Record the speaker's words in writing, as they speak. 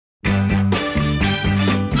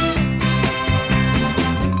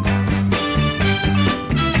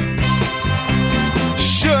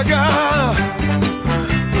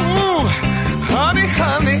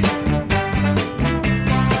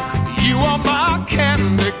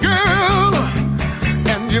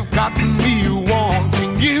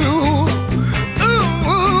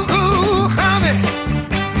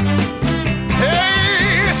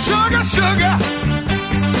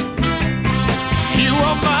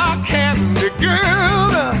my candy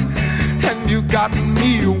girl, and you got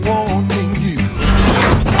me wanting you.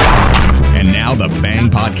 And now the Bang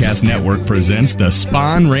Podcast Network presents the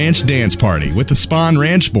Spawn Ranch Dance Party with the Spawn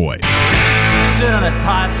Ranch Boys.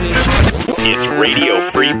 It's Radio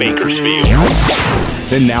Free Bakersfield.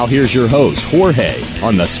 And now here's your host, Jorge,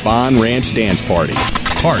 on the Spawn Ranch Dance Party,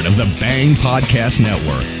 part of the Bang Podcast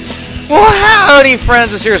Network. Well, howdy,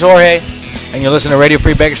 friends. This here's Jorge, and you're listening to Radio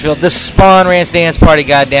Free Bakersfield, the Spawn Ranch Dance Party,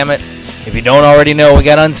 goddammit. If you don't already know, we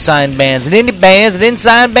got unsigned bands and indie bands and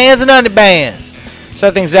unsigned bands and indie bands.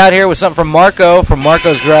 Start things out here with something from Marco, from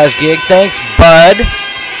Marco's Garage Gig. Thanks, bud.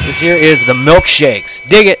 This here is the Milkshakes.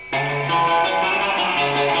 Dig it.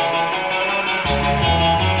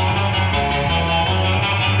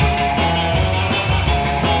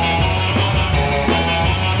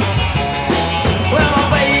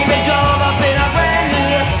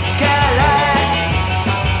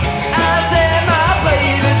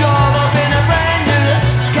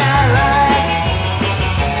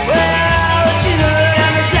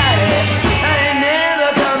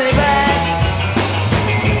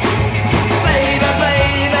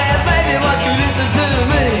 Baby,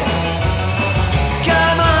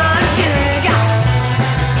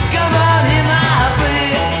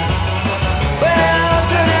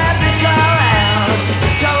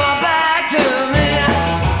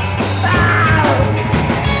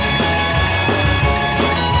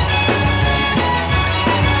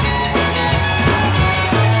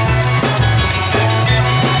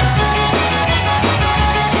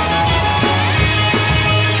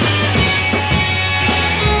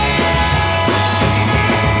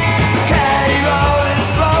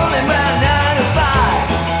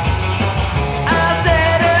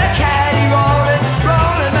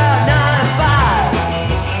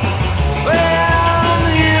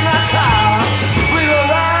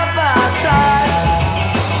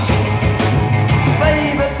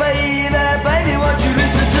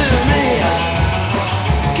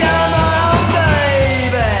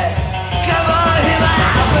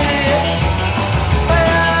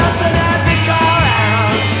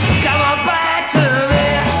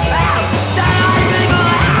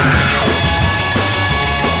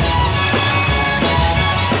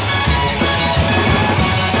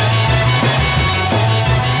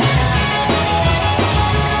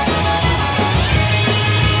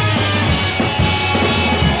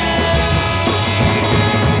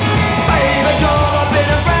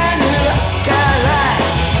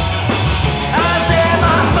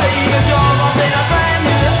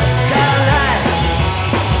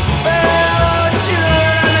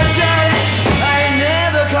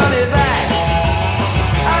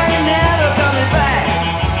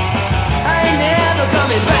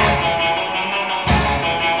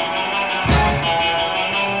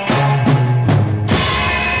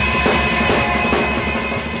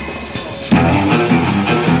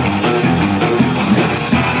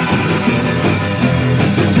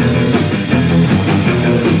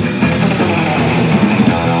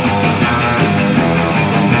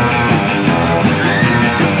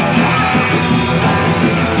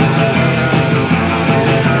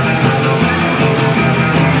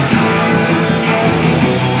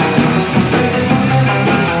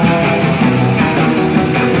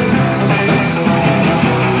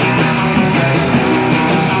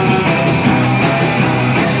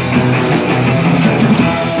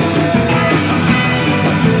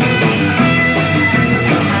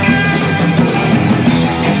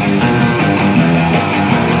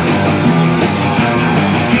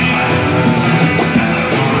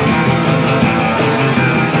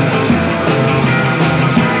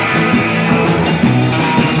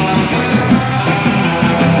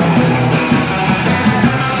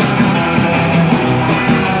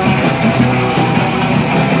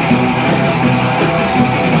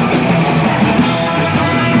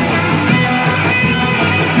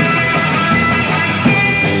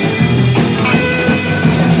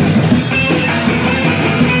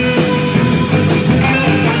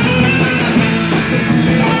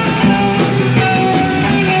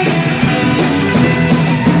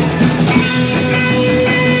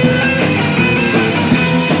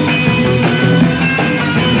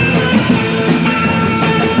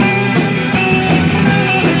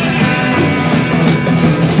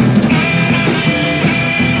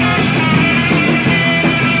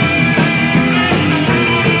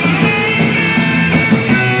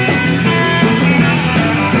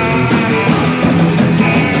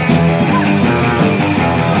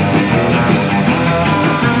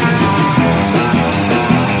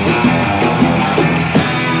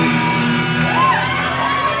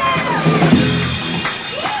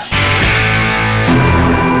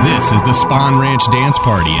 This is the Spawn Ranch Dance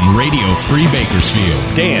Party in Radio Free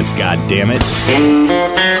Bakersfield. Dance, goddammit.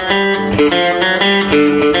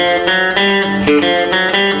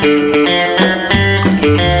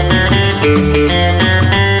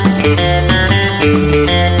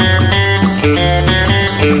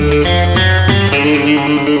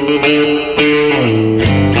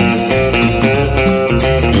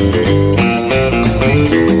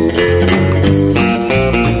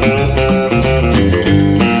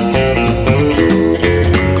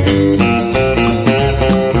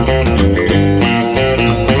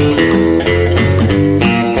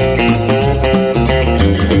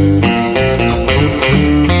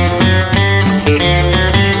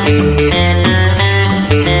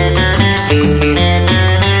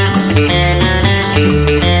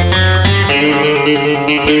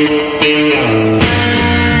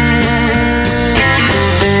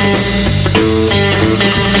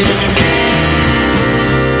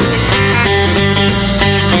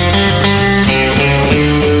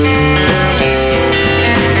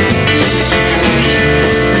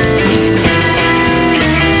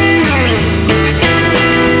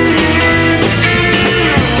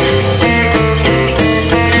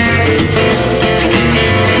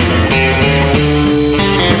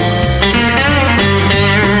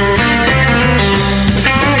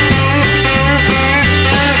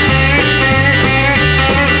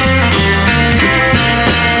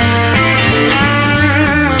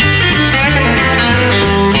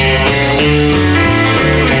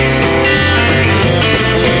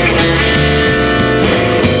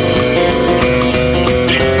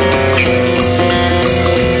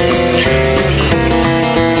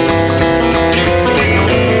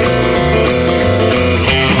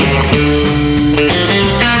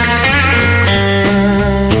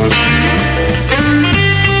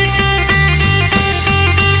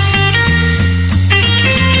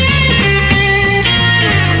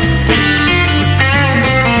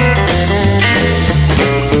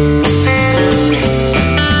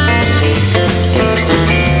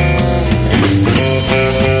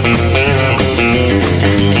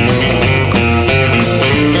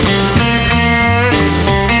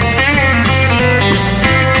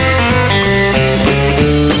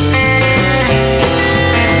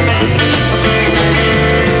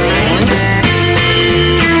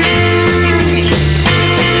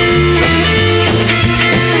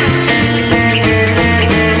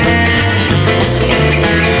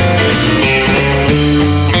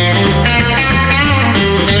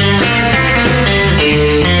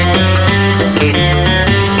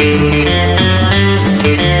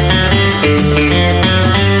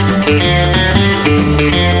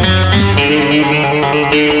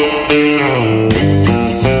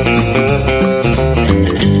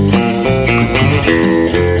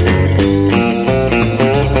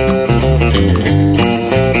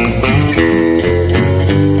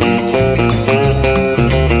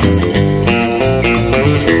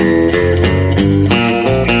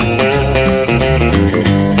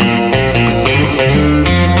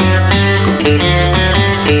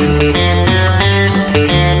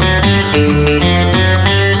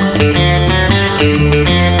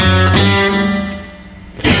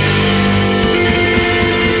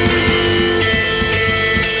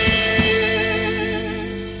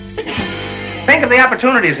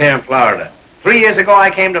 Opportunities here in Florida. 3 years ago, I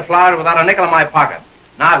came to Florida without a nickel in my pocket.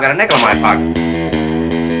 Now I've got a nickel in my pocket.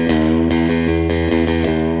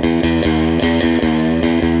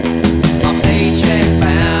 My paycheck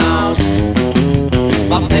bounced.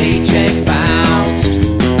 My paycheck bounced.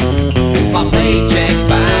 My paycheck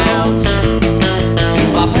bounced.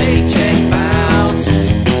 My paycheck bounced.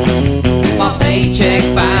 My paycheck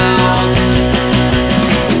bounced.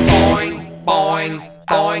 Boing, boing,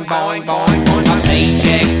 boing, boing, boing. My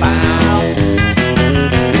paycheck bounced.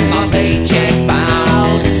 My paycheck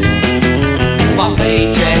bounced. My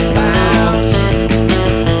paycheck bounced.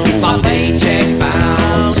 My paycheck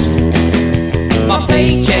bounced. My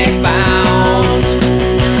paycheck bounced.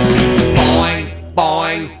 Boing,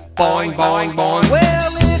 boing, boing, boing, boing. Well,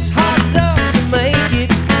 it's hard enough to make it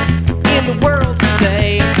in the world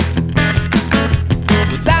today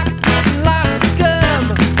without getting lots of gum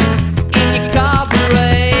in your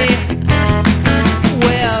carburet.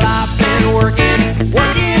 Well, I've been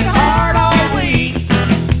working hard all week,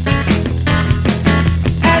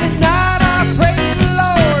 and at night I pray to the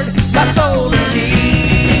Lord my soul to keep.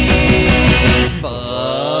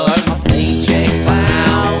 But my paycheck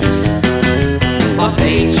bounced. My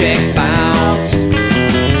paycheck bounced.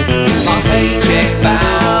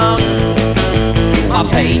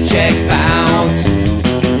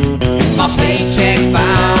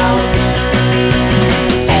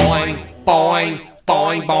 boing,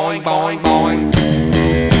 boing, boing, boing, boing.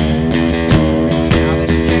 Now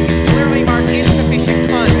this check is clearly marked insufficient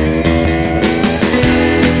funds.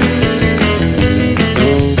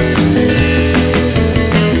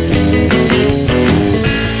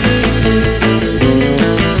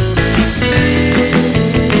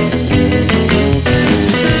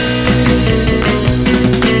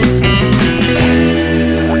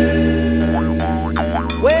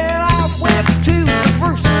 Well, I went to the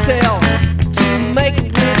Versatile to make a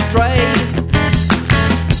good trade.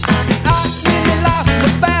 I really lost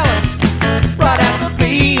my balance right at the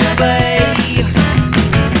B-Bay.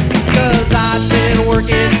 'Cause I'd been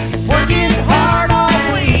working hard all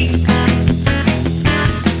week.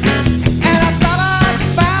 And I thought I'd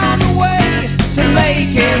found a way to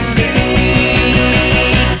make ends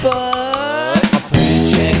meet. But my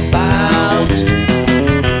paycheck bounced.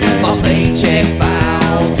 My paycheck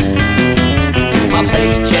bounced. My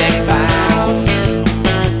paycheck bounced.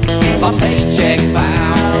 My paycheck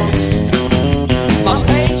bounced. My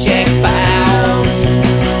paycheck bounced.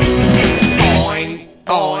 Boing,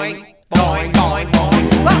 boing, boing, boing, boing.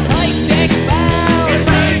 My paycheck bounced. It's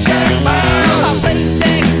paycheck bounced. My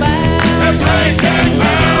paycheck bounced. It's paycheck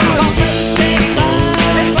bounced. My paycheck bounced.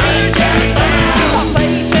 It's paycheck bounced. My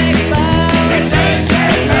paycheck bounced. It's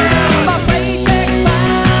paycheck bounced. My paycheck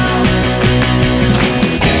bounced.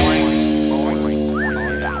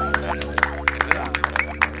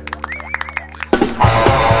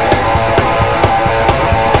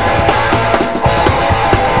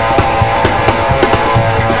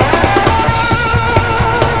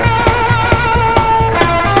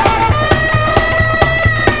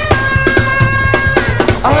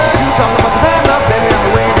 I heard you talking about the bad luck, baby, and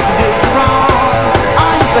the way that you did you wrong. I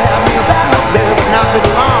used to have me a bad luck, baby, but now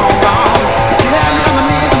it's long gone. She had me on my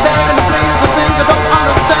knees and begging to please the things I don't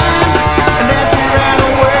understand. And then she ran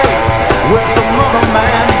away with some other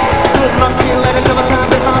man. Good luck, see you later till the time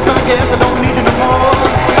they lost. I guess I don't need you no more.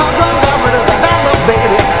 I'm drunk, got rid of that bad luck,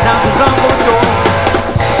 baby. Now she's gone for sure.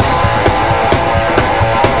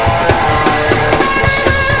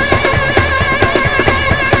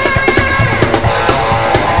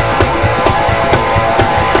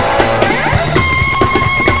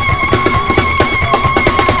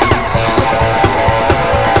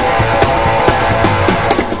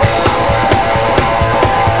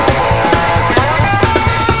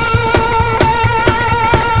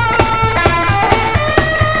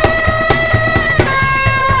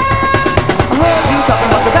 I heard you talking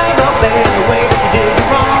about your bad luck, baby, and the way that you did you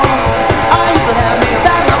wrong. I used to have me a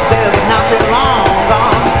bad luck, baby, but now it's long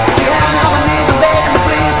gone. She had me on my knees and begging to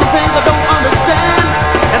please the things I don't understand.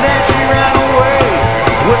 And then she ran away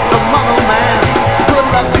with some other man. Good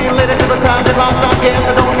luck, see you later till the time they lost. I guess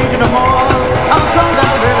I don't need you no more. I'm drunk,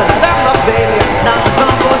 got rid of that bad luck, baby. Now she's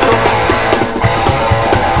gone for sure.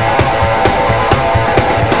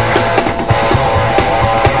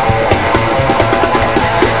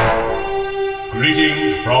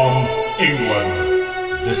 Greetings from England.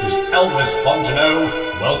 This is Elvis Fontenot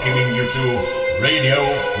welcoming you to Radio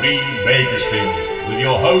Free Bakersfield with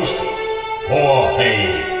your host,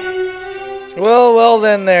 Jorge. Well,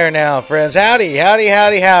 then there now, friends. Howdy, howdy,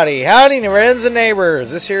 howdy, howdy. Howdy, friends and neighbors.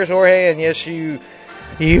 This here's Jorge, and yes, you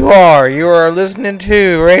are listening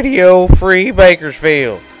to Radio Free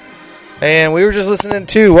Bakersfield. And we were just listening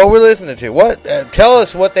to, what we're listening to. What? Tell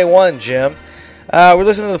us what they won, Jim. We're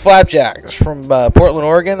listening to the Flapjacks from Portland,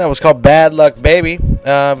 Oregon. That was called Bad Luck Baby.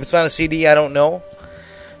 If it's on a CD, I don't know.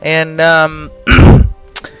 And,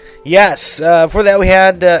 yes, for that we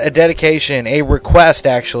had a dedication, a request,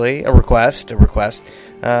 actually. A request.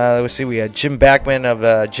 Let's see, we had Jim Backman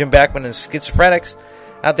of Jim Backman and Schizophrenics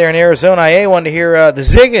out there in Arizona. IA wanted to hear the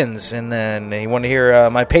Ziggins, and then he wanted to hear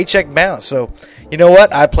My Paycheck Bounce. So, you know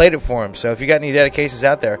what? I played it for him. So if you got any dedications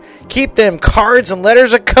out there, keep them cards and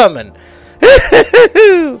letters a-coming.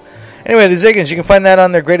 Anyway, the Ziggins, you can find that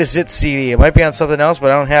on their Greatest Hits CD. It might be on something else, but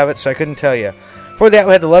I don't have it, so I couldn't tell you. For that,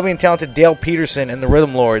 we had the lovely and talented Dale Peterson and the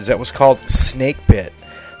Rhythm Lords. That was called Snake Pit,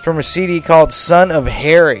 from a CD called Son of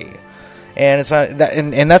Harry. And it's on that,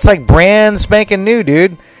 and that's like brand spanking new,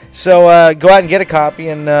 dude. So go out and get a copy,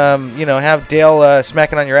 and have Dale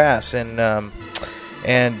smacking on your ass, and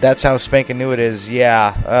that's how spanking new it is.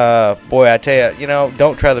 Yeah, boy, I tell you,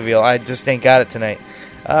 don't try the veal. I just ain't got it tonight.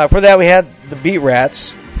 For that, we had the Beat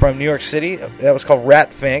Rats from New York City. That was called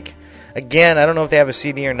Rat Fink. Again, I don't know if they have a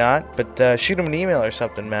CD or not, but shoot them an email or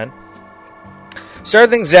something, man. Started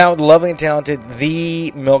things out with the lovely and talented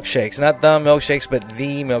The Milkshakes. Not The Milkshakes, but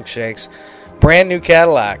The Milkshakes. Brand new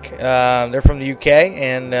Cadillac. They're from the UK,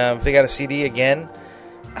 and if they got a CD again,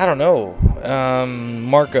 I don't know.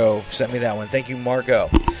 Marco sent me that one. Thank you, Marco.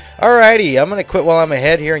 Alrighty, I'm going to quit while I'm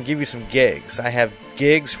ahead here and give you some gigs. I have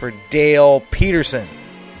gigs for Dale Peterson.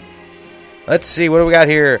 Let's see, what do we got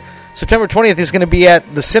here? September 20th, he's going to be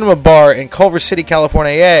at the Cinema Bar in Culver City,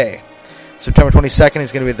 California. Yay. September 22nd,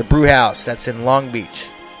 he's going to be at the Brew House. That's in Long Beach,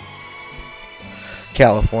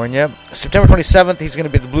 California. September 27th, he's going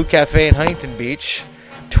to be at the Blue Cafe in Huntington Beach.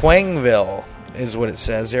 Twangville is what it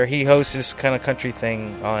says there. He hosts this kind of country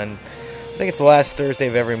thing on, I think it's the last Thursday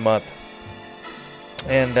of every month.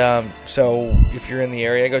 And so if you're in the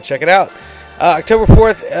area, go check it out. October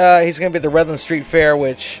 4th, he's going to be at the Redlands Street Fair,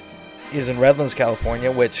 which is in Redlands,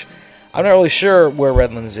 California, which I'm not really sure where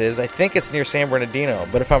Redlands is. I think it's near San Bernardino.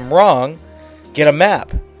 But if I'm wrong, get a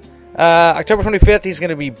map. October 25th, he's going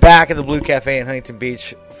to be back at the Blue Cafe in Huntington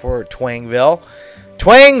Beach for Twangsville.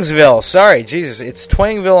 Sorry, Jesus. It's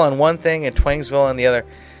Twangville on one thing and Twangsville on the other.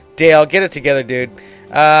 Dale, get it together, dude.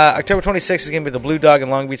 October 26th is going to be the Blue Dog in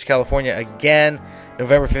Long Beach, California again.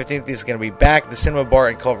 November 15th, he's going to be back at the Cinema Bar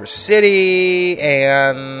in Culver City.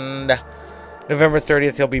 And November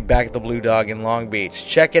 30th, he'll be back at the Blue Dog in Long Beach.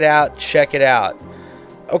 Check it out.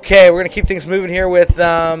 Okay, we're going to keep things moving here with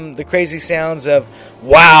the crazy sounds of,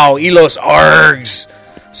 wow, Elos Args.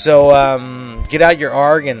 So get out your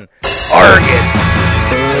ARG and ARG it.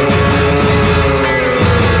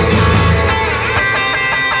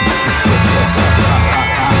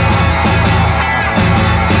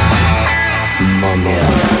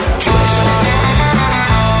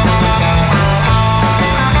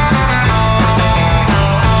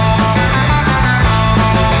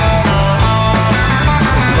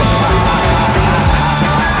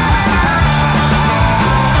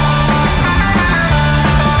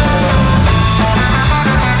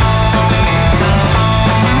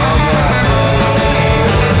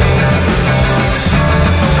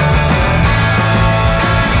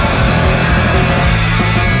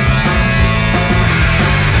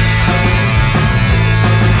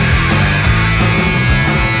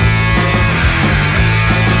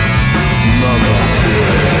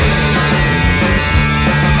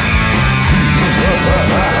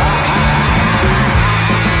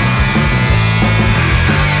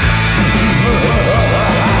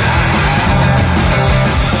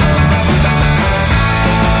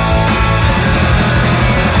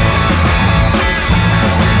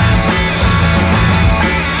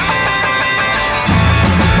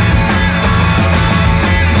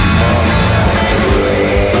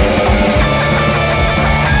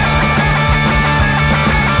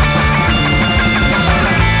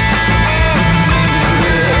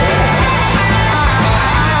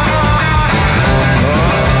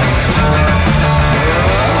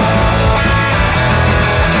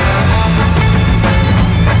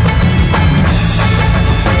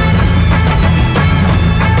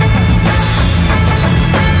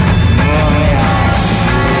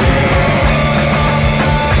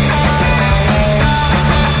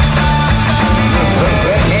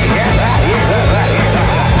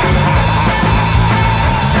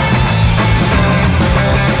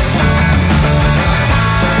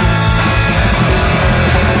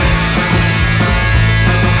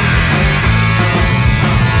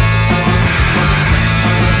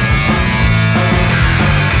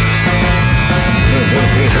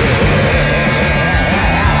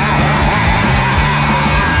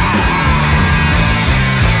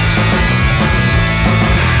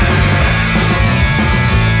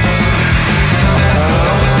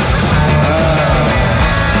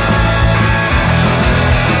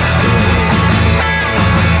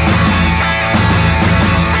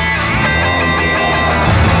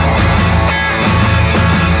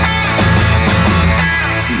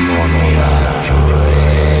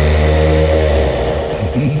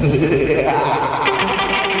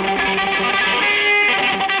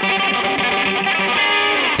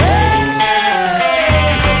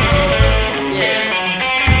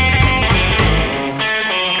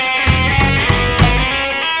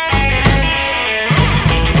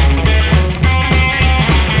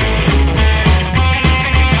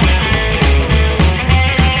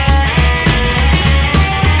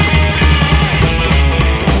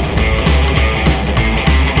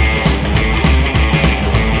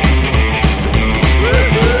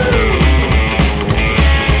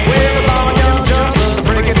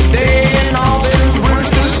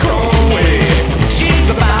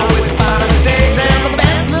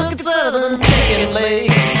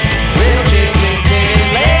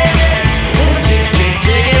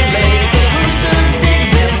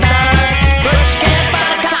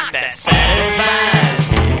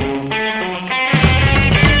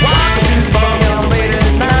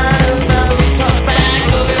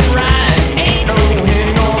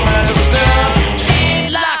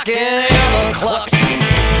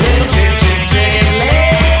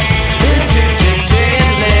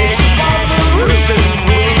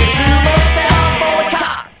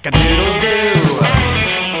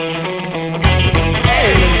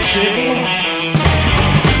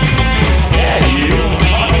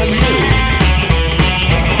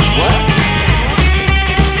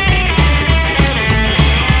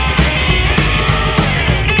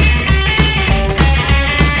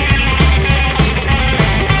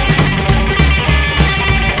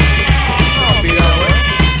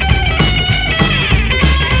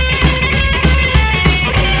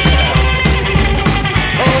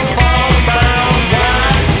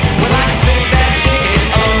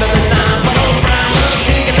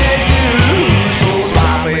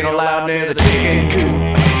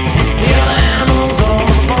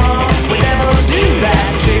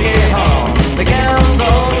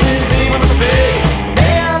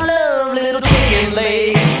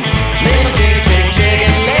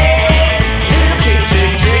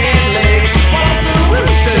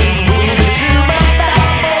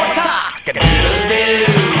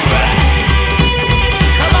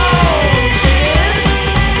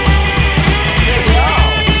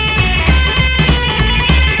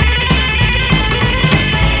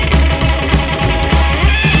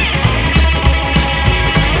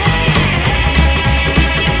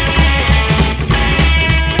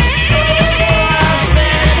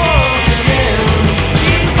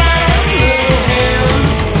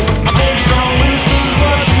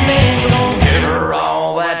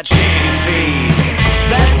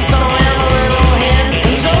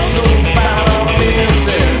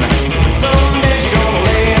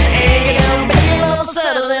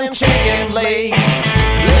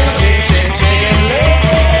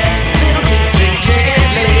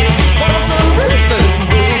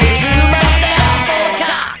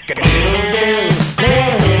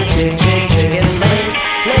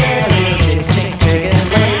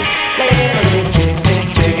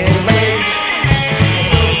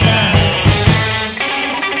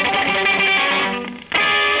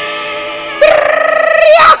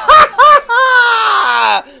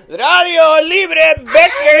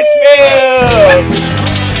 Bakersfield!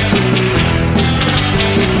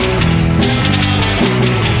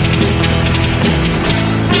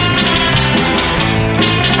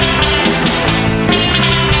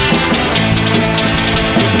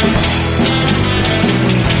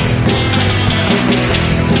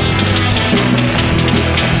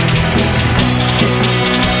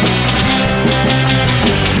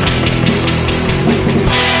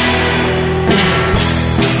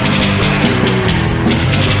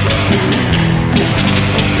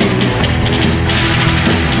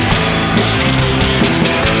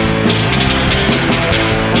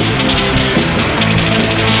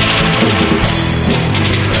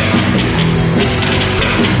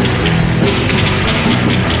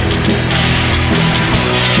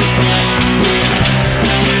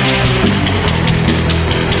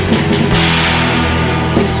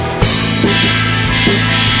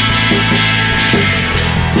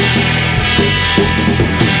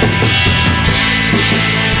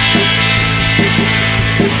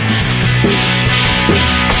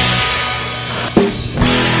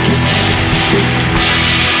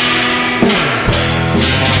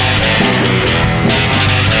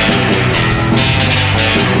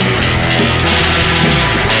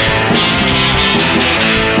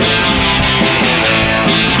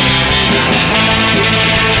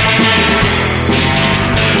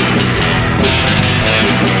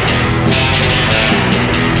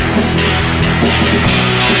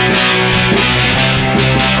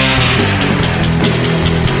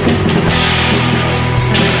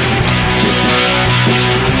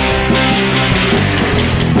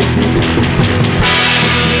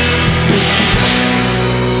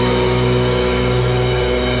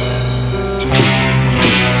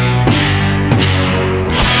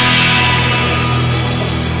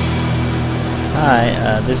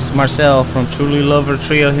 This is Marcel from Truly Lover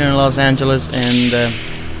Trio here in Los Angeles, and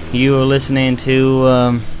you are listening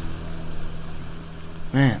to,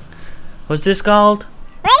 what's this called?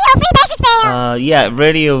 Radio Free Bakersfield! Yeah,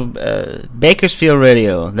 Radio, Bakersfield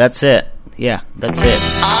Radio, that's it. Yeah, that's it.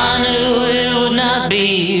 I knew it would not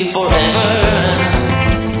be forever,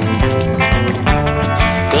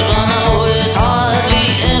 'cause I know it's hardly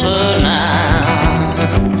ever now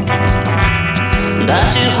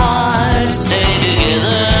that two hearts stay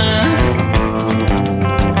together.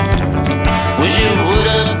 Wish it would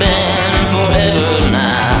have been forever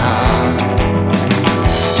now.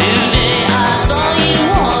 Today I saw you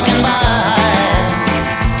walking by,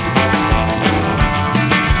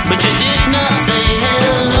 but you did not say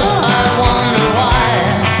hello. I wonder why.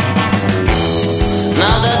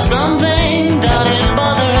 Now that's something that is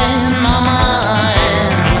bothering my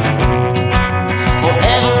mind.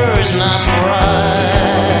 Forever is not for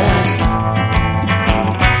us.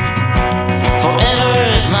 Forever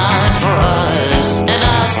is not for us. And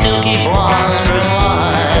I still keep wondering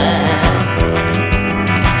why.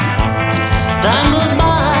 Time goes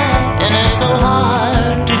by and it's so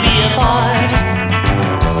hard to be apart.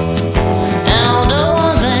 And although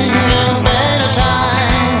I think of better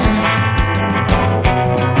times,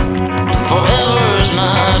 forever is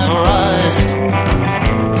not for us.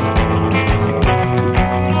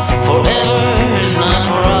 Forever is not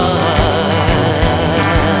for us.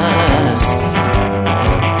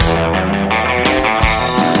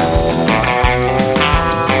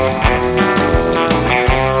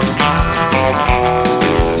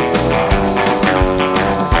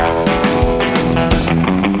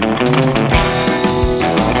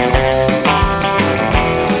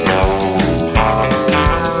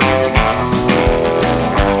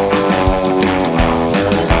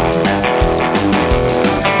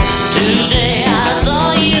 Today I saw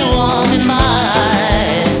you walking by,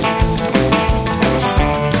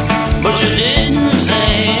 but you didn't say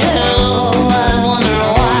hello. I wonder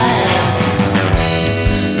why.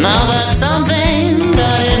 Now that's something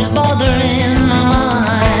that is bothering my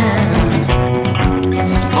mind.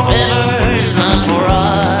 Forever is not for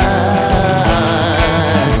us.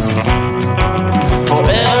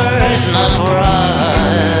 Forever is not for us.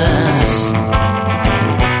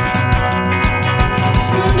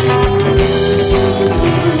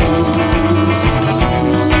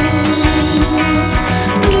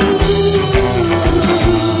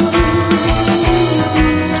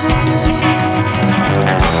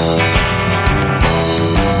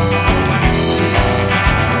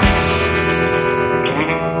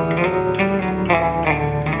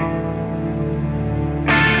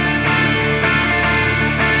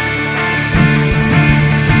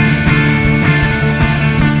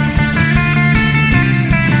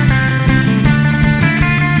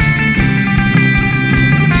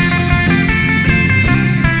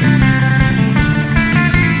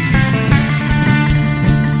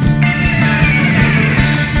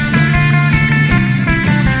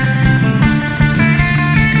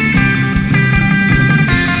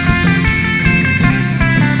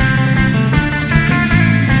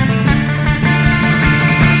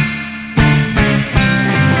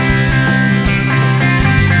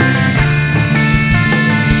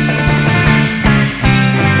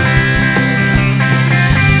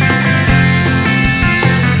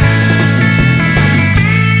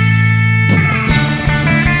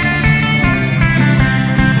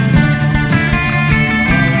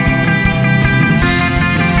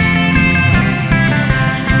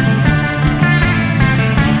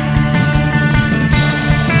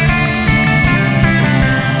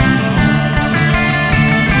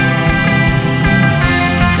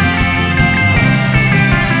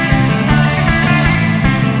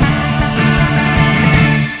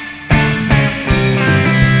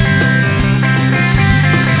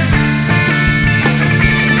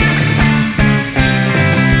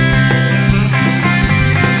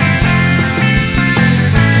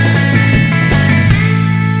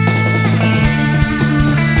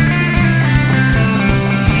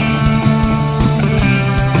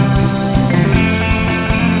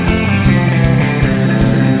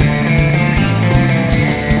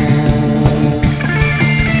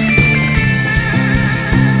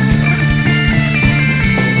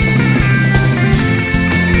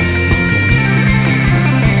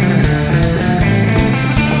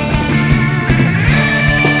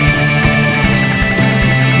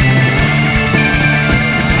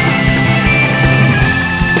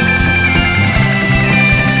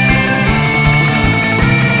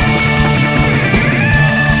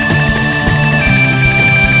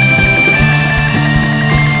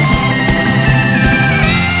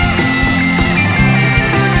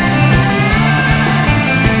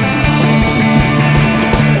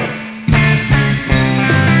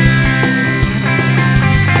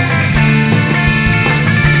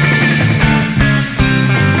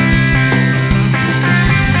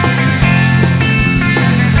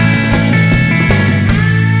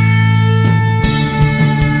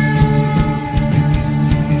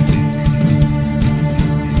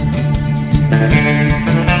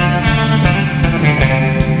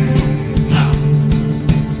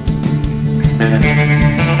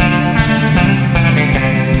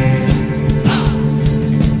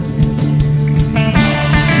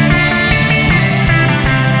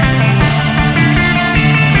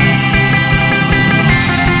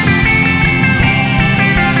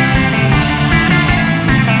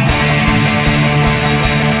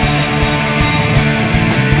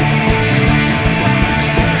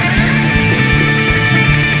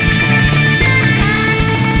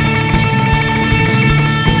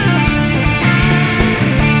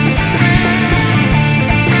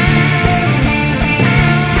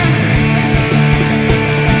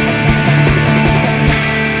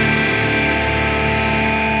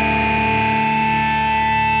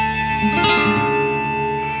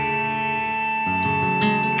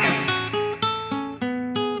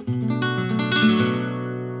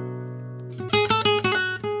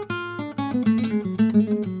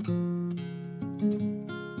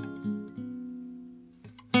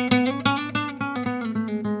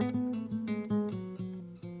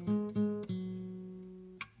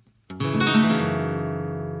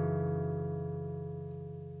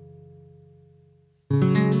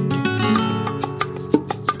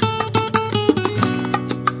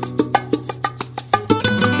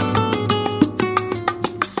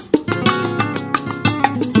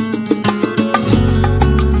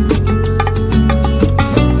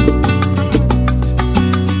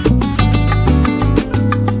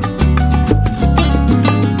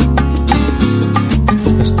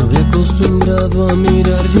 a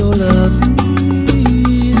mirar yo la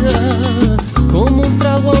vida como un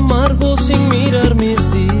trago amargo sin mirar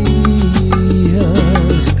mis días.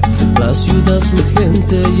 La ciudad, su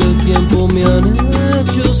gente y el tiempo me han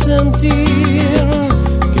hecho sentir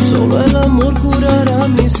que solo el amor curará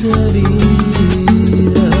mis heridas.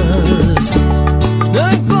 No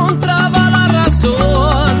encontraba la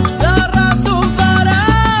razón para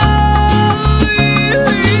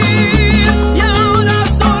vivir, y ahora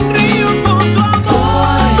sonrío con tu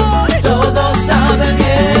amor. Todo sabe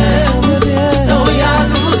bien, estoy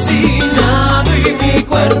alucinado y mi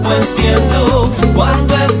cuerpo enciendo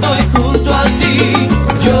cuando estoy junto a ti.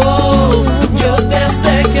 Yo te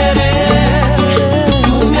sé querer,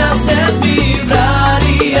 tú me haces vibrar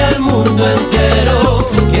y el mundo entero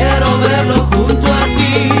quiero verlo junto a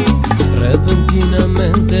ti.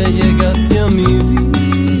 Repentinamente llegaste a mi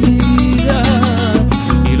vida,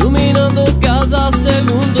 iluminando cada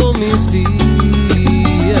segundo mis días.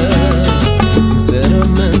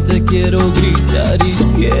 Sinceramente quiero gritar y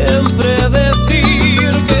siempre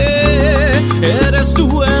decir que eres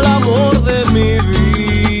tú el amor de mi vida.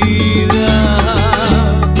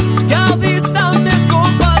 Cada instante es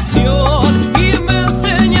compasión y me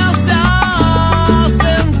enseñas a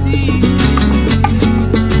sentir.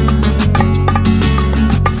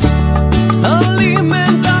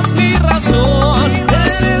 Alimentas mi razón,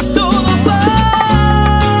 eres todo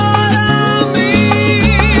para mí.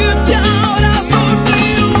 Y ahora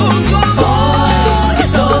sonrío con tu amor.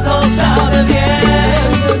 Todo sabe bien,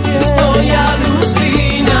 estoy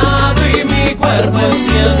alucinado y mi cuerpo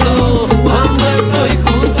enciendo cuando estoy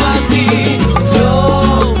junto a ti.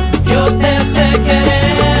 Yo te sé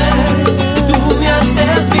querer, tú me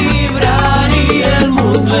haces vibrar y el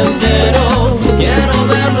mundo entero quiero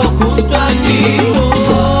verlo junto a ti.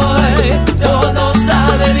 Hoy todo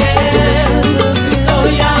sabe bien,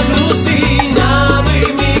 estoy alucinado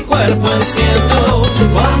y mi cuerpo enciendo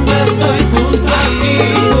cuando estoy junto a ti.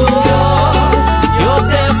 Yo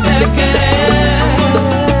te sé querer,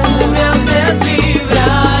 tú me haces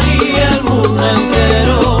vibrar y el mundo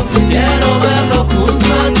entero quiero verlo junto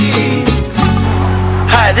a ti.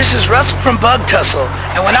 Hi, this is Russell from Bug Tussle,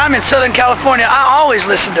 and when I'm in Southern California, I always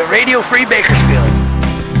listen to Radio Free Bakersfield.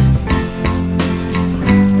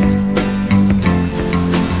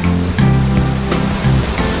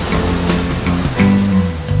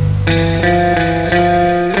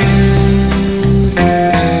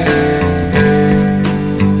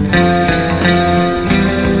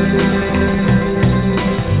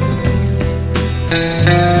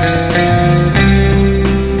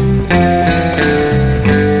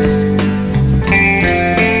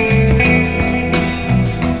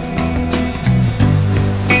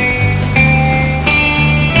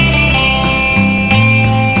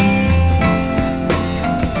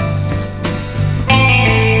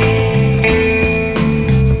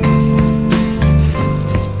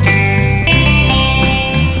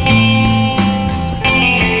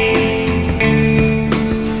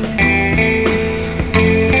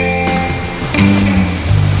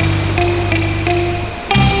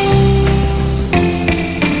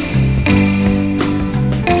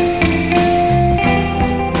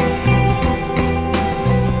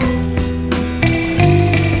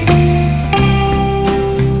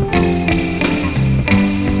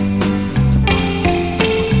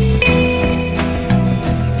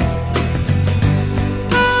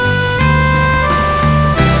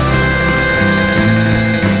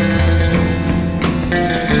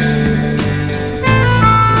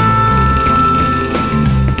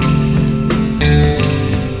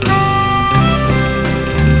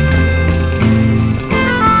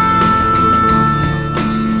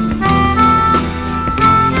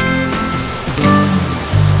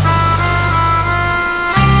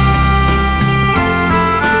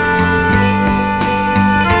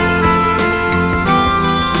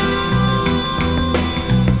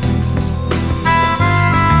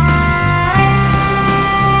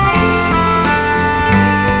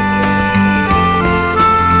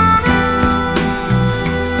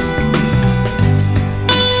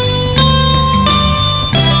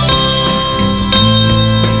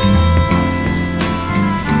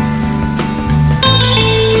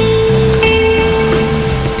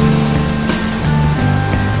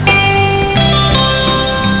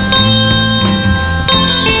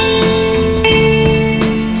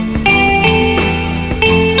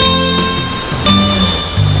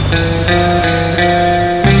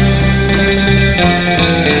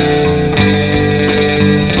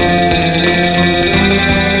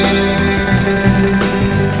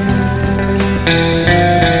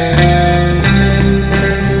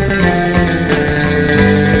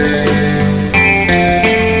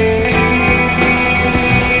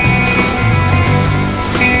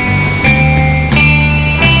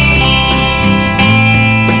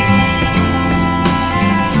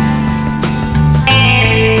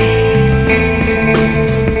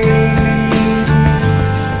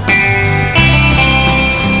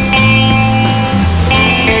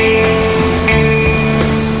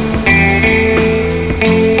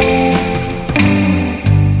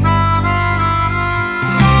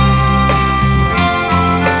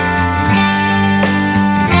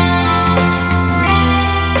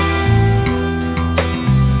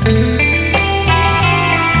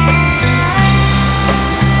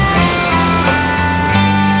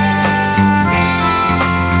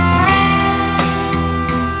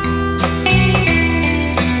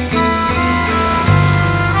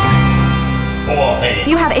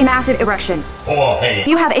 massive erection. Jorge.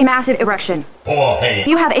 You have a massive erection. Jorge.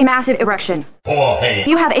 You have a massive erection. Jorge.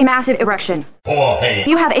 You have a massive erection. Jorge.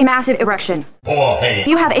 You have a massive erection. Jorge.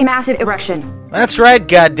 You have a massive erection. That's right,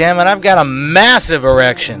 goddammit. I've got a massive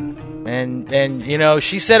erection. And you know,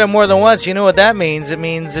 she said it more than once. You know what that means? It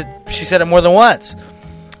means that she said it more than once.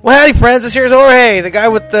 Well, howdy, friends. This here's Jorge, the guy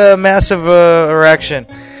with the massive erection.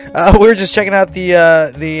 We were just checking out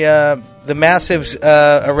the massive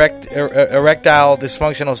erectile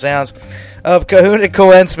dysfunctional sounds of Kahuna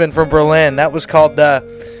Koensman from Berlin. That was called,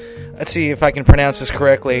 let's see if I can pronounce this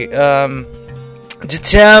correctly,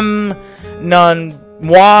 Jetem non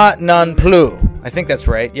moi non plus. I think that's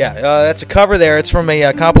right. Yeah, that's a cover there. It's from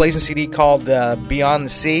a compilation CD called Beyond the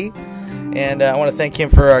Sea. And I want to thank him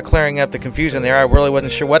for clearing up the confusion there. I really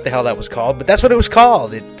wasn't sure what the hell that was called, but that's what it was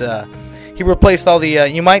called. He replaced all the...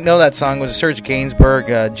 you might know that song. It was a Serge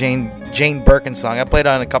Gainsbourg, Jane Birkin song. I played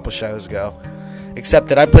on a couple shows ago. Except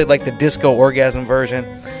that I played like the disco orgasm version.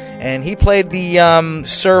 And he played the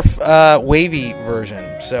surf wavy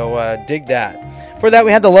version. So dig that. For that,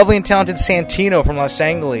 we had the lovely and talented Santino from Los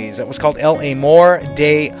Angeles. That was called El Amor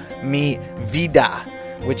de mi Vida,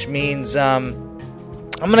 which means I'm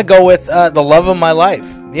going to go with the love of my life.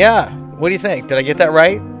 Yeah. What do you think? Did I get that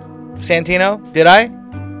right, Santino? Did I?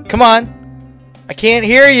 Come on. I can't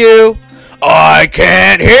hear you. I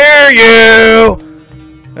can't hear you.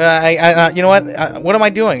 You know what? What am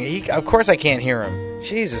I doing? Of course I can't hear him.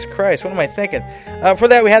 Jesus Christ. What am I thinking? For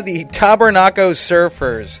that, we had the Tabernacle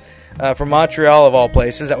Surfers. From Montreal, of all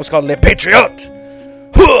places. That was called Les Patriotes.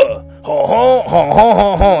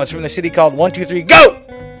 It's from the city called 1, 2, 3, go!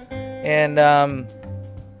 And,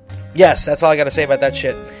 yes, that's all I got to say about that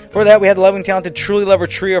shit. For that, we had the loving, talented, truly lover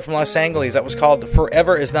trio from Los Angeles. That was called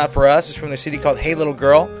Forever Is Not For Us. It's from the city called Hey Little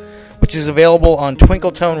Girl, which is available on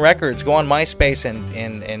Twinkletown Records. Go on MySpace and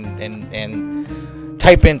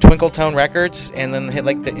type in Twinkletown Records, and then hit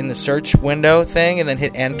like in the search window thing, and then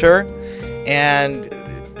hit enter, and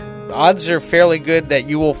odds are fairly good that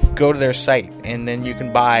you will go to their site, and then you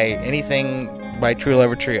can buy anything by True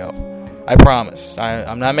Lover Trio. I promise.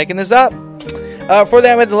 I'm not making this up. For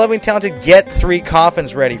that, we had the lovely and talented Get 3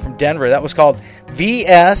 Coffins Ready from Denver. That was called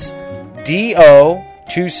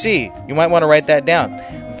VSDO2C. You might want to write that down.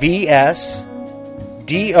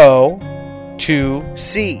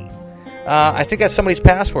 VSDO2C. I think that's somebody's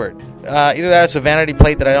password. Either that or it's a vanity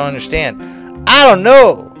plate that I don't understand. I don't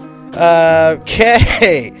know.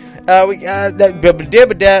 Okay. Before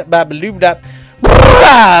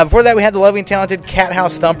that, we had the lovely and talented Cat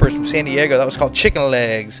House Thumpers from San Diego. That was called Chicken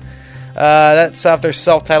Legs. That's off their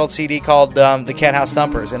self-titled CD called the Cat House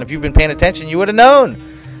Thumpers. And if you've been paying attention, you would have known.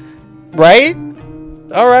 Right?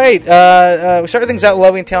 All right. We started things out with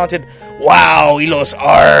lovely and talented Wow, y los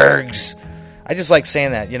Args. I just like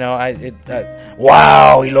saying that, you know.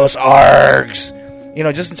 Wow, y los Args. You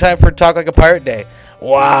know, just in time for Talk Like a Pirate Day.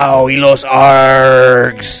 Wow, y los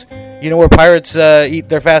Args. You know where pirates eat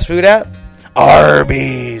their fast food at?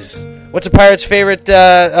 Arby's. What's a pirate's favorite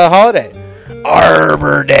holiday?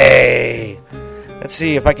 Arbor Day. Let's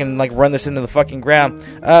see if I can like run this into the fucking ground.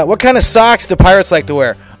 What kind of socks do pirates like to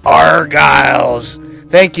wear? Argyles.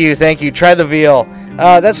 Thank you. Try the veal.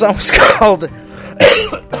 That song was called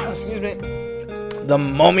excuse me, The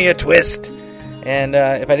Momia Twist. And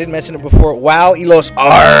if I didn't mention it before, Wow, y los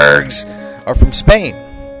Args are from Spain.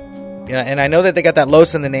 Yeah, and I know that they got that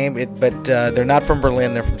Los in the name, but they're not from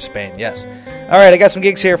Berlin. They're from Spain. Yes. All right, I got some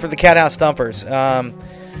gigs here for the Cat House Thumpers.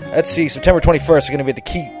 Let's see, September 21st, they're going to be at the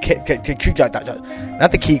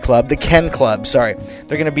not the Key Club, the Ken Club, sorry.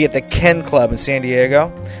 They're going to be at the Ken Club in San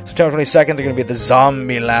Diego. September 22nd, they're going to be at the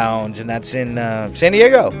Zombie Lounge, and that's in San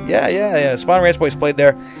Diego. Yeah. Spawn Ranch Boys played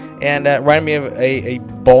there, and it reminded me of a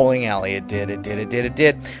bowling alley. It did.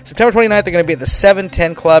 September 29th, they're going to be at the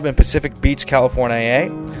 710 Club in Pacific Beach,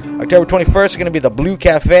 California. October 21st, they're going to be at the Blue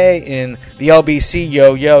Cafe in the LBC,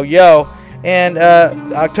 yo. And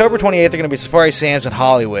October 28th, they're going to be at Safari Sam's in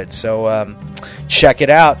Hollywood. So check it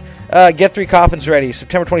out. Get 3 Coffins Ready.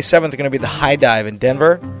 September 27th, they're going to be at the High Dive in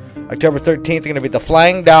Denver. October 13th, they're going to be at the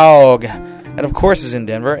Flying Dog. That, of course, is in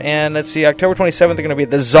Denver. And let's see, October 27th, they're going to be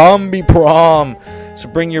at the Zombie Prom. So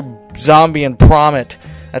bring your zombie and prom it.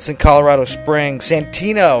 That's in Colorado Springs.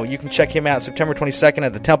 Santino, you can check him out September 22nd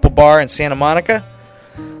at the Temple Bar in Santa Monica.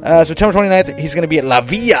 September 29th, he's going to be at La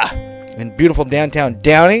Villa in beautiful downtown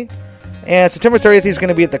Downey. And September 30th, he's going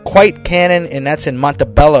to be at the Quite Cannon, and that's in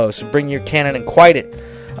Montebello. So bring your cannon and quite it.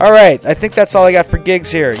 All right, I think that's all I got for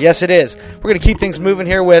gigs here. Yes, it is. We're going to keep things moving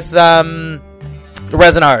here with the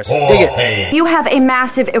Resonars. Dig it. You have a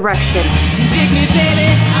massive erection. Dig me, baby,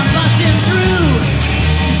 I'm busting through.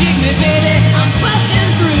 Dig me, baby, I'm busting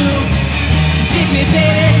through. Dig me,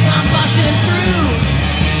 baby, I'm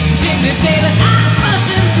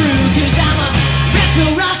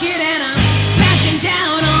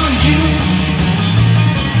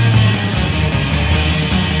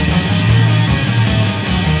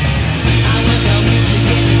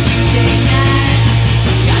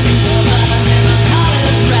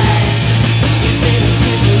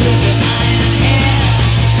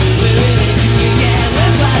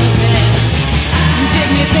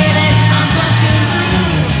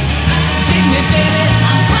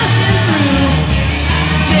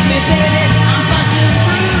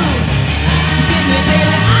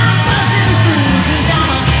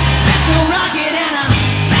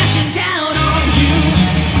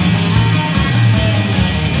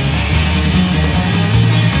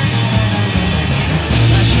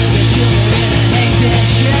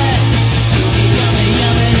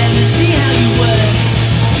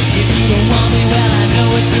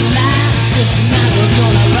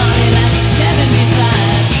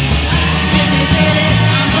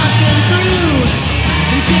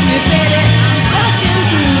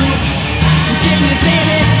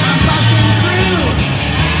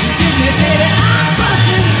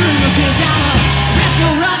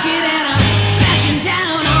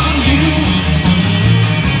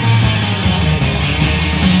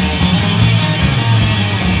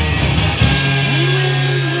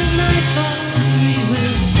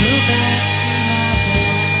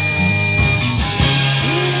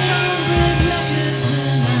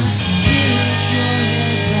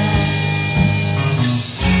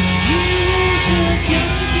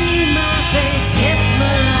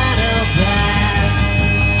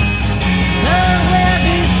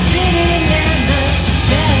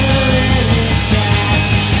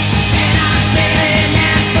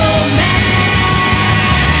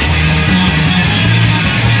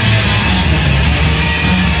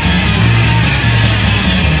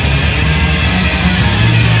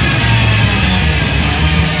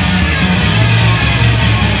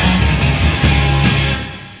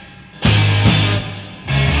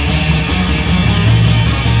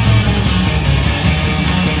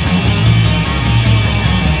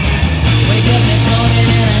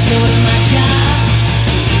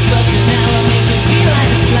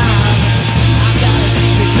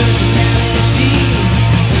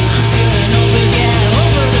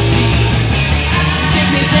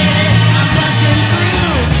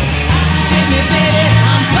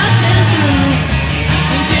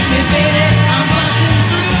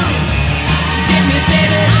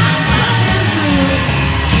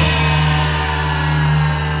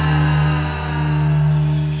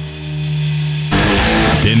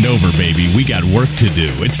Bend over, baby. We got work to do.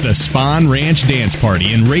 It's the Spawn Ranch Dance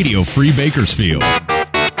Party in Radio Free Bakersfield.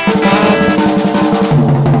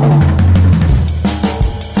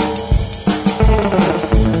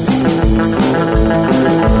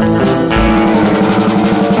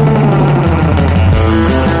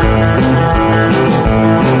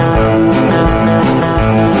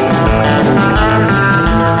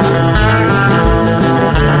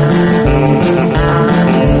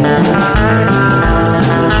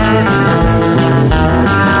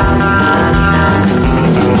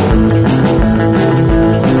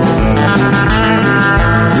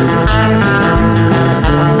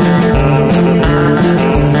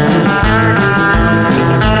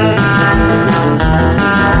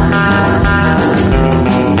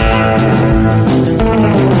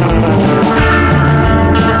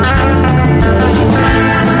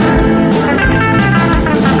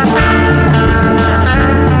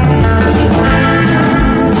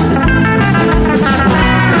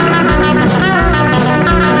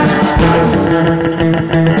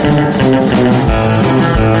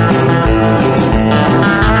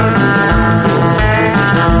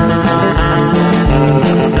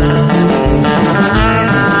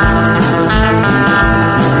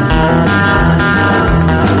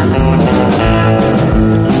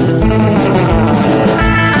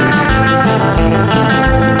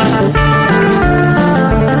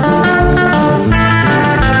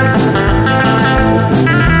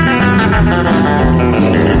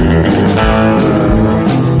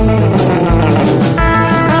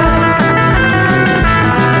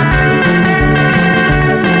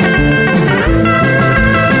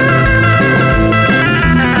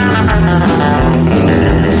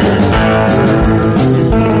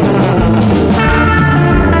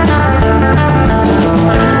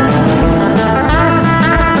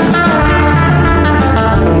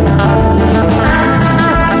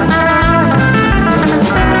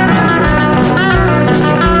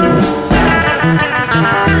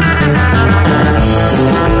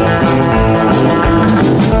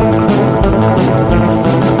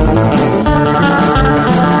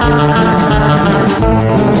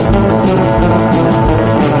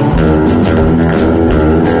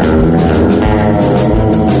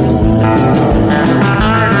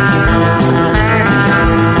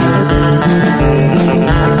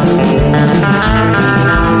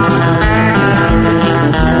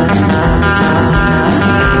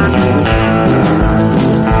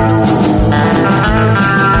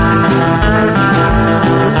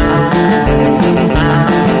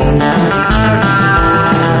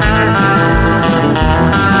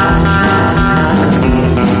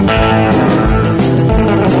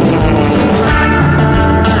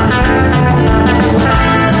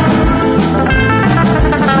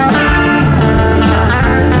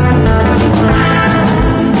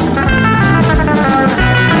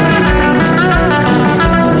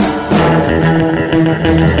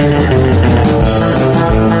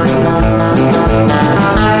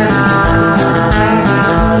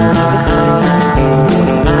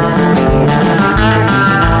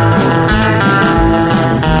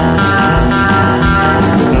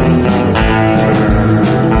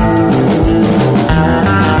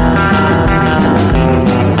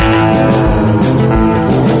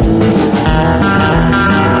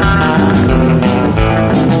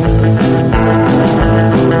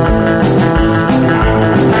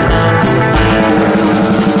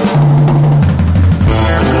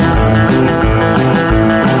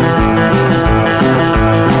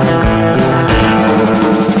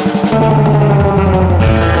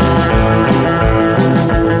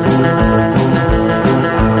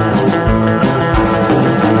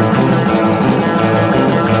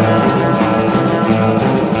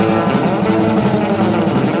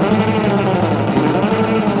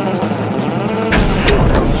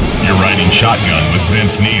 Shotgun with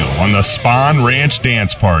Vince Neil on the Spawn Ranch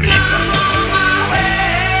Dance Party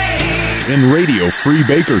in Radio Free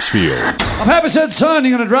Bakersfield. I'm happy said, son,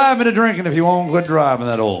 you're going to drive me to drinking if you won't quit driving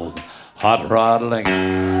that old hot rod Lincoln.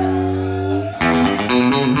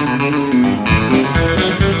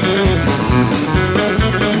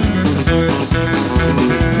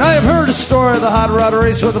 Now you've heard the story of the hot rod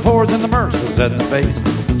race with the Fords and the Mercs was set in the face.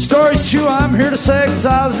 Story's true, I'm here to say, 'cause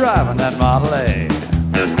I was driving that Model A.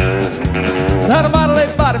 It had a Model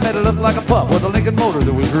 8 body made it look like a pup with a Lincoln motor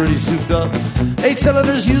that was really souped up. 8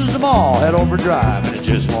 cylinders, used them all, had overdrive, and it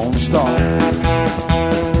just won't start.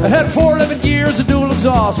 It had 411 gears, a dual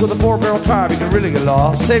exhaust with a 4-barrel carb, you can really get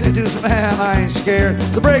lost. Safety to some man, I ain't scared.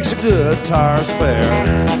 The brakes are good, tires fair.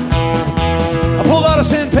 I pulled out of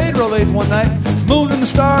San Pedro late one night. Moon and the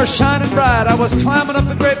stars shining bright. I was climbing up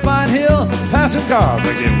the Grapevine Hill, passing cars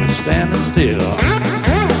like it was standing still.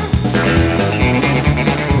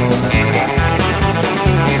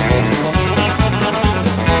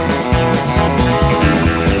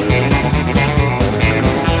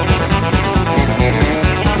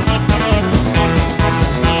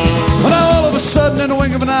 In the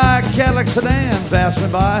wink of an eye, a Cadillac sedan passed me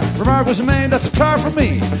by. Remark was made, that's a car for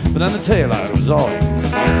me. But then the taillight was all you could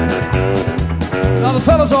see. Now the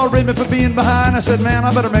fellas all read me for being behind. I said, man,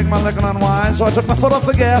 I better make my licking unwind. So I took my foot off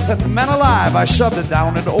the gas and, man alive, I shoved it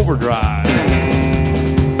down into overdrive.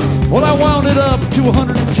 Well, I wound it up to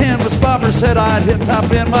 110. The spopper said I'd hit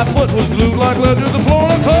top end. My foot was glued like lead to the floor.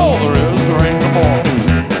 That's all there is. There ain't no more.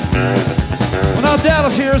 Now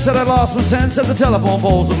Dallas here said I lost my sense. Said the telephone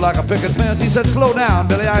poles looked like a picket fence. He said, slow down,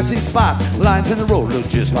 Billy, I see spots. Lines in the road look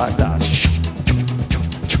just like that.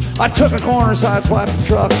 I took a corner, sideswiped the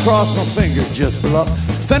truck, crossed my fingers just for luck.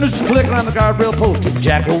 Fenders clicking on the guardrail posted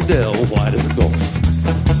Jack Odell, white as a ghost.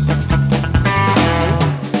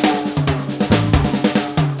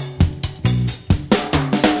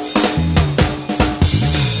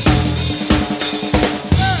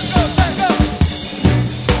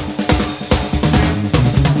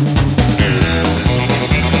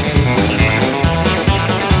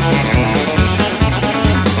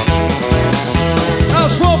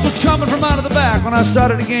 When I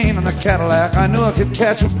started again in the Cadillac, I knew I could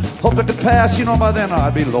catch him, hoped I could pass. You know, by then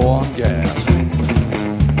I'd be low on gas.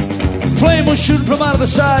 Flame was shooting from out of the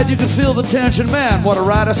side. You could feel the tension. Man, what a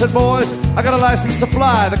ride. I said, boys, I got a license to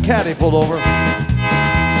fly. The caddy pulled over.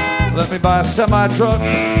 Let me buy a semi-truck.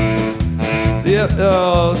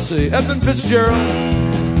 Let's see, Edmund Fitzgerald,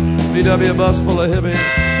 VW bus full of hippies.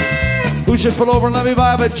 Who should pull over and let me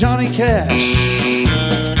buy but Johnny Cash?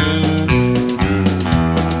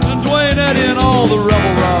 Eddie and all the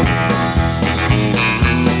rebel rock.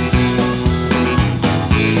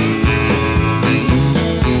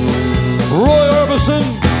 Roy Orbison,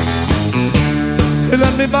 he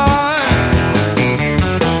let me buy.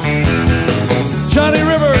 Johnny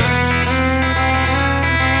Rivers,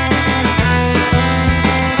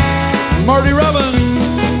 Marty Robbins,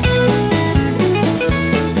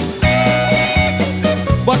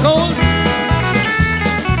 Buck Owens,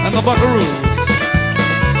 and the Buckaroos.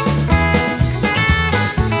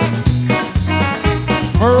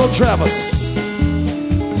 Merle Travis,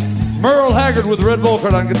 Merle Haggard with Red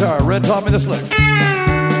Volkart on guitar. Red taught me this lick.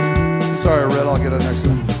 Sorry, Red, I'll get it next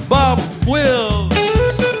time. Bob Wills,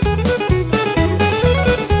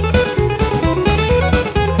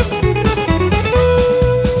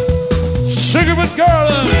 Sugarfoot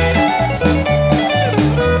Garland,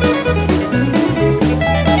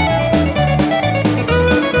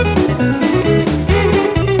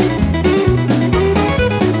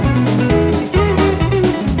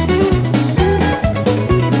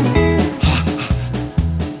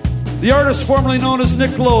 the artist formerly known as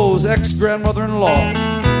Nick Lowe's ex-grandmother-in-law,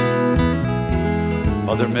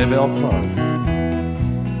 Mother Maybelle Clark.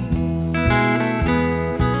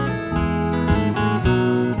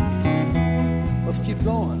 Let's keep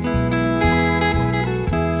going.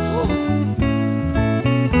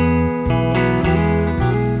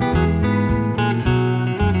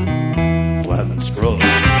 Flatten scrub.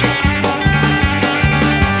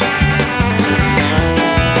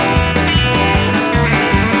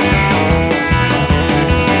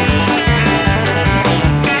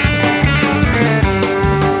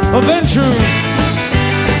 Adventure.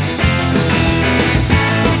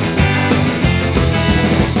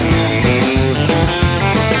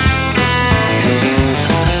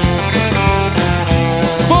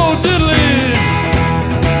 Bo Diddley,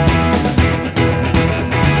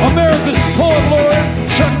 America's poet laureate,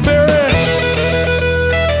 Chuck Berry.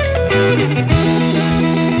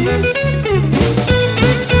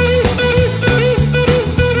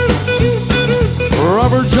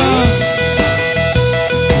 Robert Johns,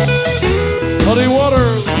 Muddy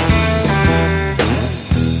Waters,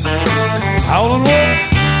 Howlin' Wolf,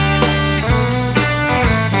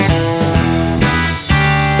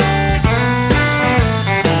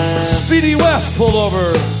 Speedy West pulled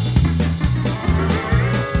over,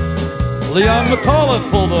 Leon McAuliffe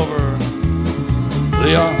pulled over,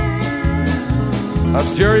 Leon,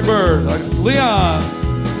 that's Jerry Bird, Leon.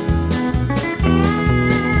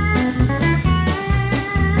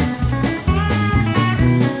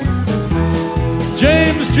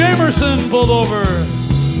 James Jamerson pulled over.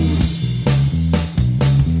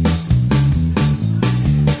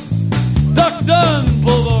 Duck Dunn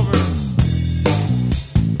pulled over.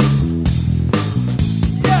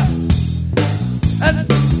 Yeah. And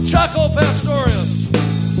Chaco Pastorius.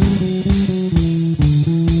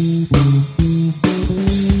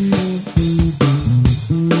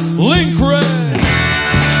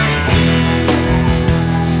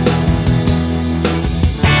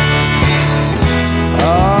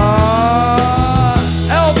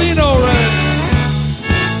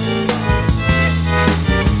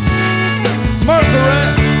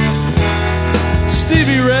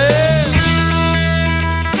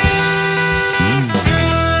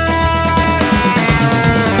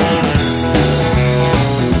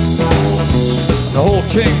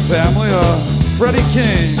 Freddie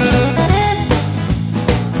King.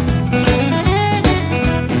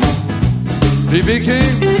 B.B.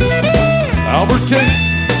 King, Albert King,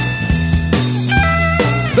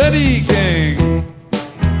 Betty King.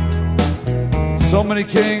 So many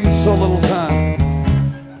kings, so little time.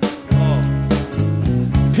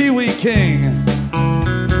 Oh. Pee Wee King.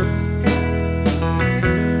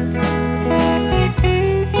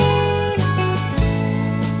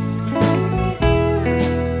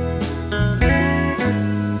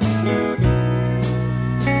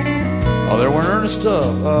 Oh, there were Ernest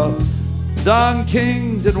Tubb. Don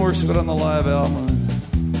King didn't work so good on the live album.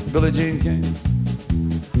 Billie Jean King.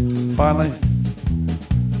 Finally,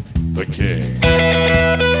 the King.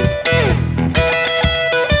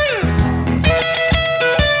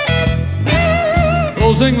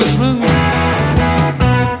 Those Englishmen.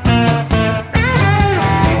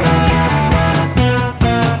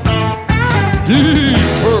 Deep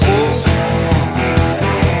Purple.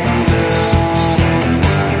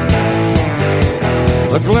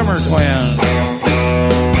 The Glimmer Twins.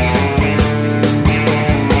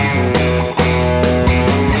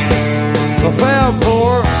 The Fab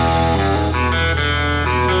Four.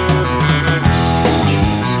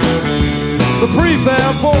 The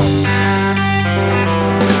Prefab Four.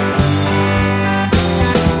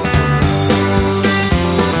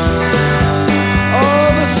 Oh,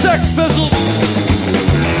 the Sex Pistols.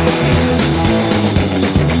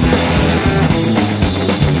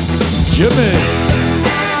 Jimmy.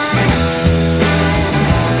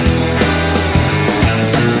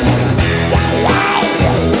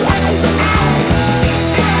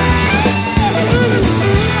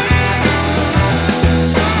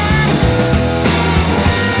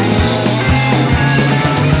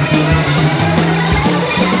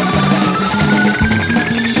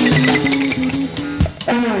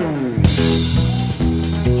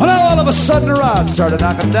 Sudden a rod started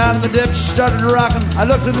knocking down in the ditch, started rocking. I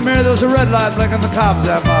looked in the mirror, there was a red light blinking, the cops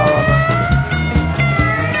that mile up.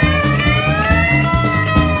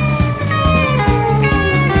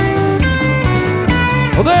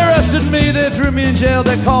 Well, they arrested me, they threw me in jail,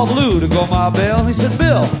 they called Lou to go my bail. He said,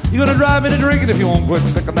 Bill, you're gonna drive me to drinking if you won't quit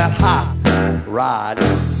picking that hot rod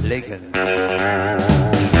Lincoln.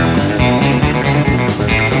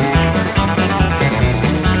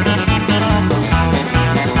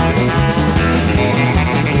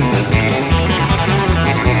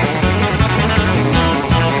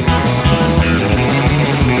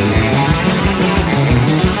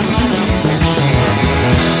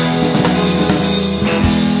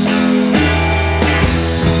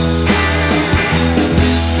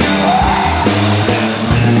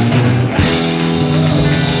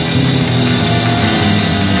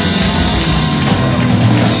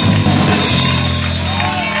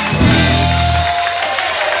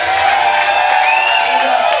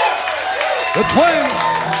 The Twins.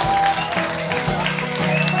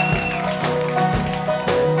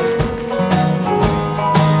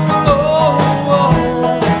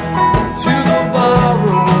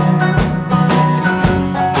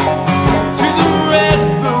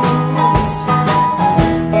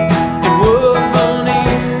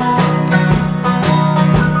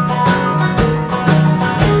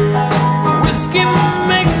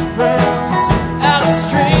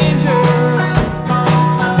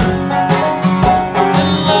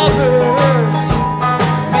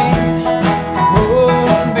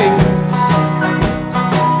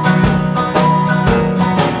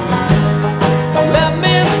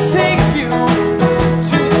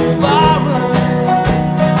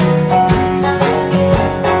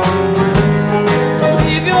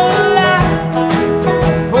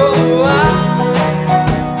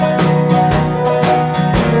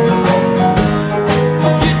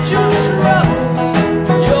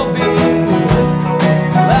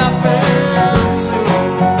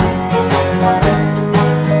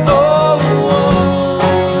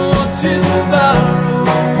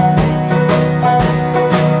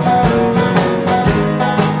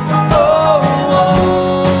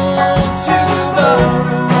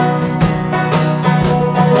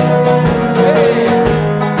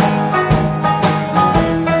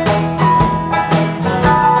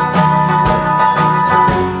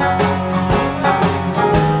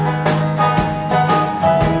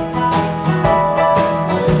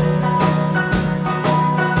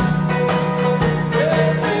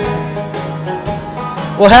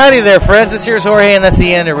 Well, howdy there, friends. This here's Jorge, and that's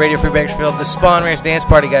the end of Radio Free Bakersfield, the Spawn Ranch Dance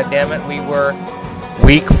Party, goddammit. We were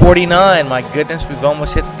week 49. My goodness, we've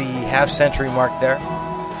almost hit the half-century mark there.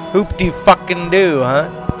 Hoop-de-fucking-do,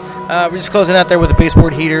 huh? We're just closing out there with the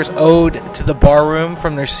Baseboard Heaters' Ode to the Barroom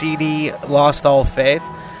from their CD, Lost All Faith.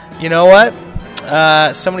 You know what?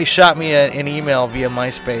 somebody shot me an email via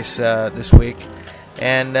MySpace this week,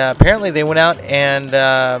 and apparently they went out and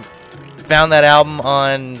found that album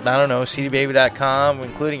on, I don't know, cdbaby.com,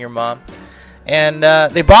 including your mom, and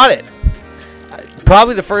they bought it.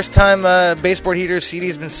 Probably the first time Baseboard Heater's CD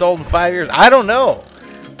has been sold in 5 years. I don't know.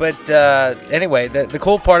 But anyway, the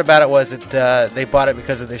cool part about it was that they bought it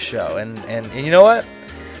because of this show. And you know what?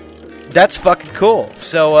 That's fucking cool.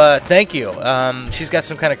 So thank you. She's got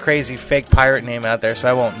some kind of crazy fake pirate name out there, so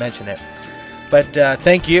I won't mention it. But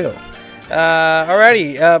thank you.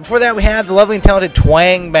 Alrighty. Before that, we had the lovely and talented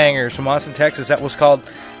Twang Bangers from Austin, Texas. That was called,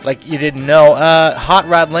 like you didn't know, Hot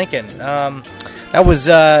Rod Lincoln. That was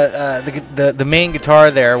the main guitar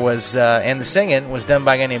there was, and the singing was done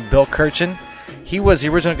by a guy named Bill Kirchen. He was the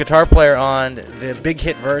original guitar player on the big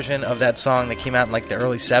hit version of that song that came out in like the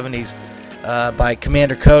early 70s by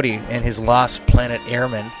Commander Cody and his Lost Planet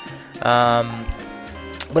Airmen.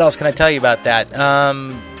 What else can I tell you about that?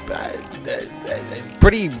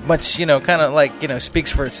 Pretty much, kind of like,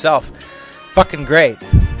 speaks for itself. Fucking great.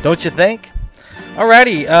 Don't you think?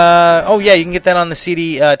 Alrighty. Oh, yeah, you can get that on the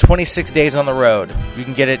CD, 26 Days on the Road. You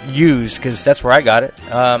can get it used, because that's where I got it.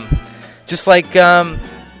 Just like,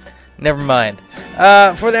 never mind.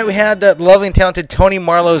 Before that, we had the lovely and talented Tony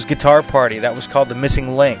Marlowe's Guitar Party. That was called The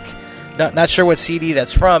Missing Link. Not sure what CD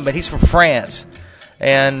that's from, but he's from France.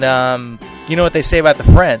 And you know what they say about the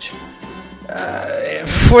French.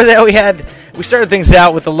 Before that, we started things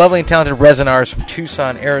out with the lovely and talented Resonars from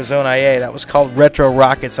Tucson, Arizona, IA. That was called Retro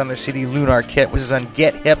Rockets on their CD Lunar Kit, which is on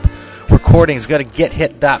Get Hip Recordings. Go to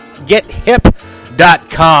gethip.com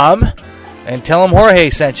and tell them Jorge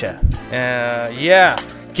sent you. Yeah.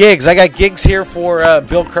 Gigs. I got gigs here for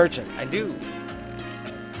Bill Kirchen. I do.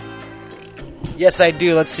 Yes, I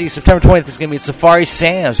do. Let's see. September 20th is going to be at Safari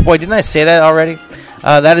Sam's. Boy, didn't I say that already?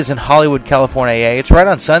 That is in Hollywood, California. It's right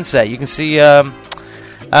on Sunset. You can see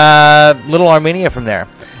Little Armenia from there.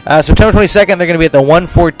 September 22nd, they're going to be at the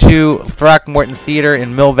 142 Throckmorton Theater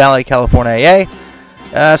in Mill Valley, California.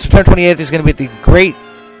 September 28th, he's going to be at the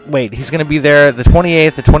he's going to be there the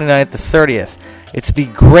 28th, the 29th, the 30th. It's the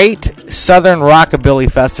Great Southern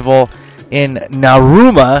Rockabilly Festival in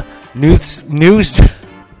Narooma,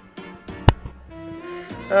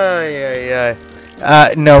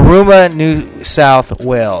 Narooma, New South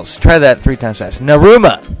Wales. Try that 3 times fast.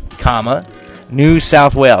 Narooma, New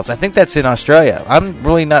South Wales. I think that's in Australia. I'm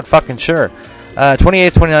really not fucking sure.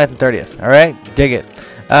 28th, 29th, and 30th. All right? Dig it.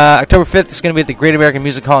 October 5th is going to be at the Great American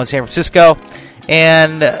Music Hall in San Francisco.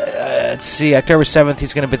 And let's see, October 7th,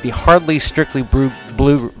 he's going to be at the Hardly Strictly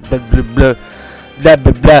the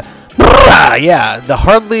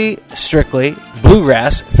Hardly Strictly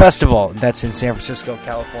Bluegrass Festival. That's in San Francisco,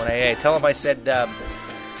 California. Hey, tell him I said,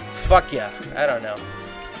 fuck yeah. I don't know.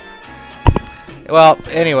 Well,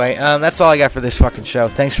 anyway, that's all I got for this fucking show.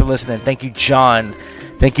 Thanks for listening. Thank you, John.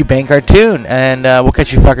 Thank you, Bang Cartoon. And we'll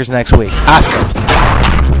catch you fuckers next week.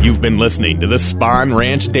 Awesome. You've been listening to the Spawn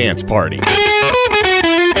Ranch Dance Party.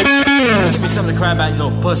 Give me something to cry about, you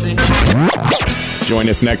little pussy. Join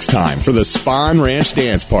us next time for the Spawn Ranch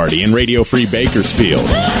Dance Party in Radio Free Bakersfield.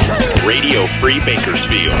 Radio Free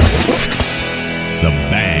Bakersfield. The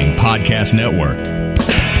Bang Podcast Network.